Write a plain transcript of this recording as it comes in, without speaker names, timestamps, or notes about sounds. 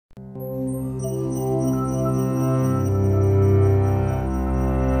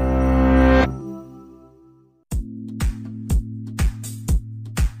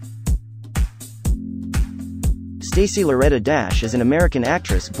Stacey Lauretta Dash is an American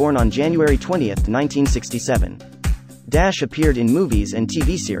actress born on January 20, 1967. Dash appeared in movies and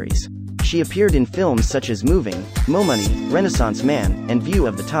TV series. She appeared in films such as Moving, Mo Money, Renaissance Man, and View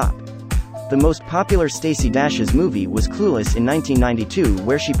of the Top. The most popular Stacey Dash's movie was Clueless in 1992,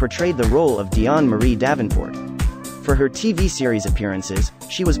 where she portrayed the role of Dionne Marie Davenport. For her TV series appearances,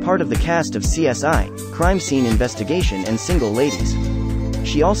 she was part of the cast of CSI, Crime Scene Investigation and Single Ladies.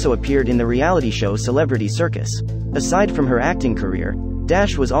 She also appeared in the reality show Celebrity Circus. Aside from her acting career,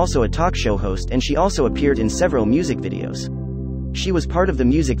 Dash was also a talk show host, and she also appeared in several music videos. She was part of the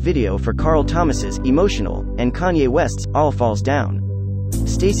music video for Carl Thomas's Emotional and Kanye West's All Falls Down.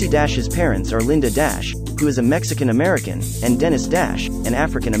 Stacey Dash's parents are Linda Dash, who is a Mexican-American, and Dennis Dash, an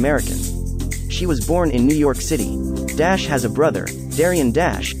African-American. She was born in New York City. Dash has a brother, Darian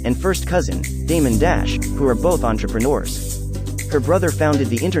Dash, and first cousin, Damon Dash, who are both entrepreneurs. Her brother founded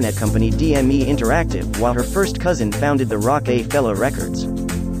the internet company DME Interactive, while her first cousin founded the Roc-A-Fella Records.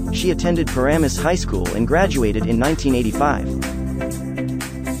 She attended Paramus High School and graduated in 1985.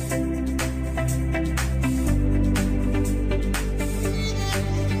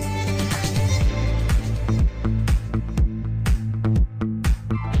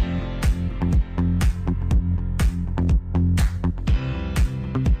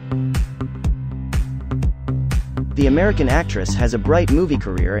 The American actress has a bright movie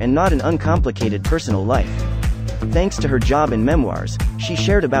career and not an uncomplicated personal life. Thanks to her job and memoirs, she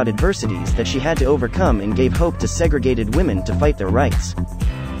shared about adversities that she had to overcome and gave hope to segregated women to fight their rights.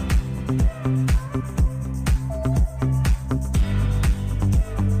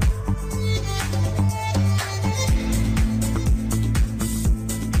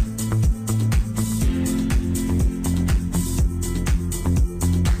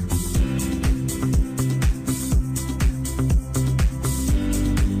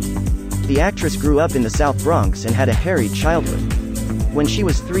 The actress grew up in the South Bronx and had a harried childhood. When she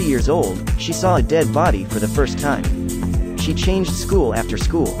was 3 years old, she saw a dead body for the first time. She changed school after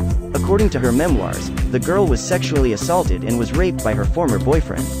school. According to her memoirs, the girl was sexually assaulted and was raped by her former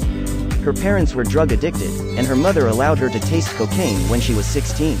boyfriend. Her parents were drug addicted, and her mother allowed her to taste cocaine when she was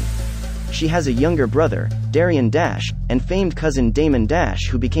 16. She has a younger brother, Darian Dash, and famed cousin Damon Dash,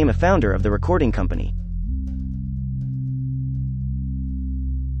 who became a founder of the recording company.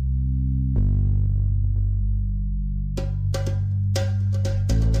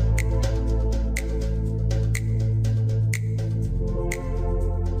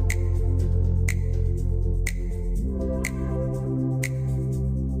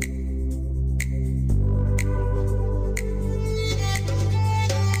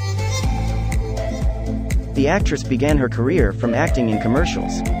 The actress began her career from acting in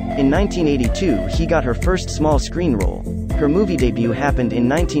commercials. In 1982, she got her first small screen role. Her movie debut happened in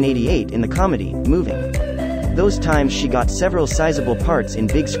 1988 in the comedy, Moving. Those times she got several sizable parts in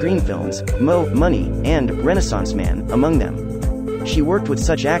big screen films, Mo Money, and Renaissance Man, among them. She worked with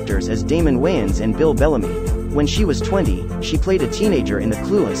such actors as Damon Wayans and Bill Bellamy. When she was 20, she played a teenager in the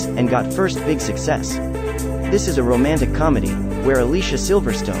Clueless and got first big success. This is a romantic comedy, where Alicia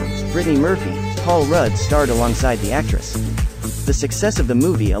Silverstone, Brittany Murphy, Paul Rudd starred alongside the actress. The success of the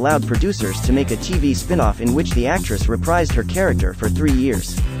movie allowed producers to make a TV spin-off in which the actress reprised her character for 3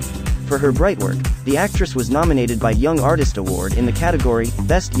 years. For her bright work, the actress was nominated by Young Artist Award in the category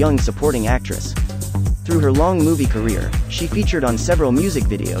Best Young Supporting Actress. Through her long movie career, she featured on several music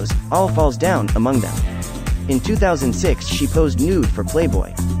videos, All Falls Down among them. In 2006 she posed nude for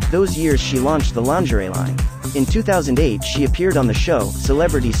Playboy. Those years she launched the lingerie line. In 2008 she appeared on the show,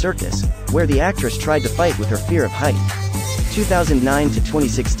 Celebrity Circus, where the actress tried to fight with her fear of height. 2009 to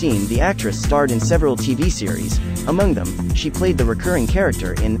 2016 the actress starred in several TV series, among them, she played the recurring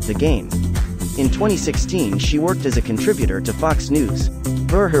character in The Game. In 2016 she worked as a contributor to Fox News.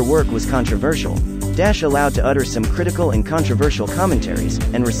 Her work was controversial. Dash allowed to utter some critical and controversial commentaries,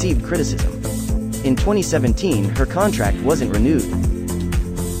 and received criticism. In 2017 her contract wasn't renewed.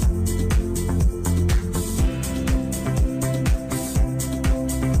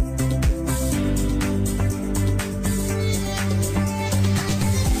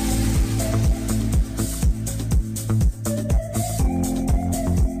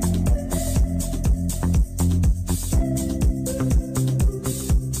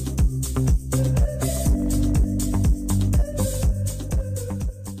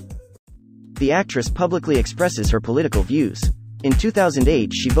 The actress publicly expresses her political views. In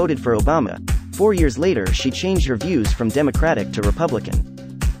 2008 she voted for Obama. 4 years later she changed her views from Democratic to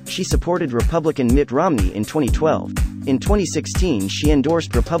Republican. She supported Republican Mitt Romney in 2012. In 2016 she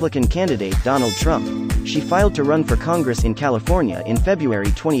endorsed Republican candidate Donald Trump. She filed to run for Congress in California in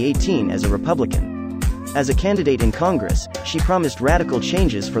February 2018 as a Republican. As a candidate in Congress, she promised radical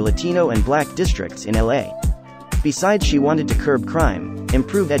changes for Latino and Black districts in LA. Besides, she wanted to curb crime,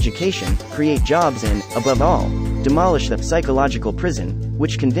 improve education, create jobs and, above all, demolish the psychological prison,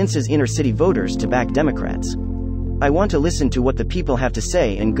 which convinces inner-city voters to back Democrats. I want to listen to what the people have to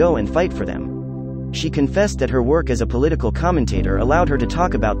say and go and fight for them. She confessed that her work as a political commentator allowed her to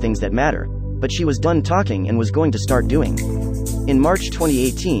talk about things that matter, but she was done talking and was going to start doing. In March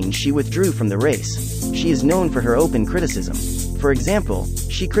 2018, she withdrew from the race. She is known for her open criticism. For example,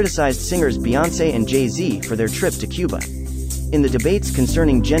 she criticized singers Beyoncé and Jay-Z for their trip to Cuba. In the debates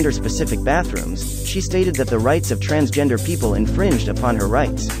concerning gender-specific bathrooms, she stated that the rights of transgender people infringed upon her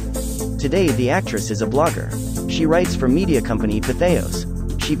rights. Today, the actress is a blogger. She writes for media company Patheos.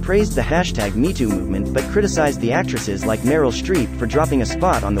 She praised the hashtag #MeToo movement but criticized the actresses like Meryl Streep for dropping a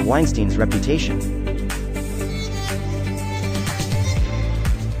spot on the Weinstein's reputation.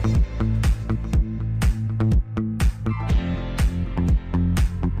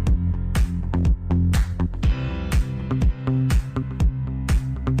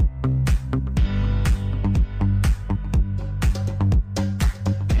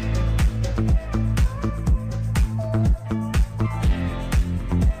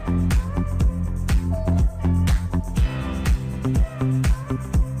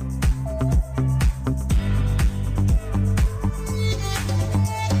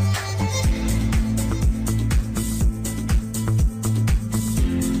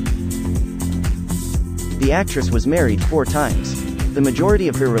 The actress was married 4 times. The majority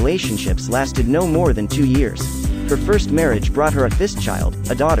of her relationships lasted no more than 2 years. Her first marriage brought her a fifth child,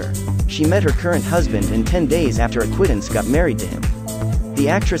 a daughter. She met her current husband and 10 days after acquittance got married to him. The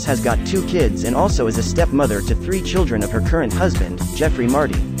actress has got 2 kids and also is a stepmother to 3 children of her current husband, Jeffrey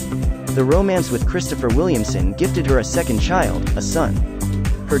Marty. The romance with Christopher Williamson gifted her a second child, a son.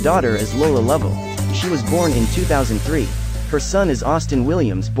 Her daughter is Lola Lovell. She was born in 2003. Her son is Austin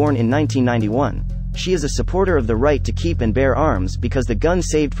Williams, born in 1991. She is a supporter of the right to keep and bear arms because the gun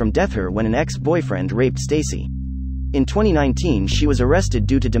saved from death her when an ex-boyfriend raped Stacey. In 2019, she was arrested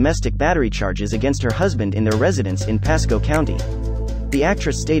due to domestic battery charges against her husband in their residence in Pasco County. The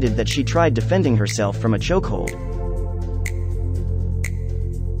actress stated that she tried defending herself from a chokehold.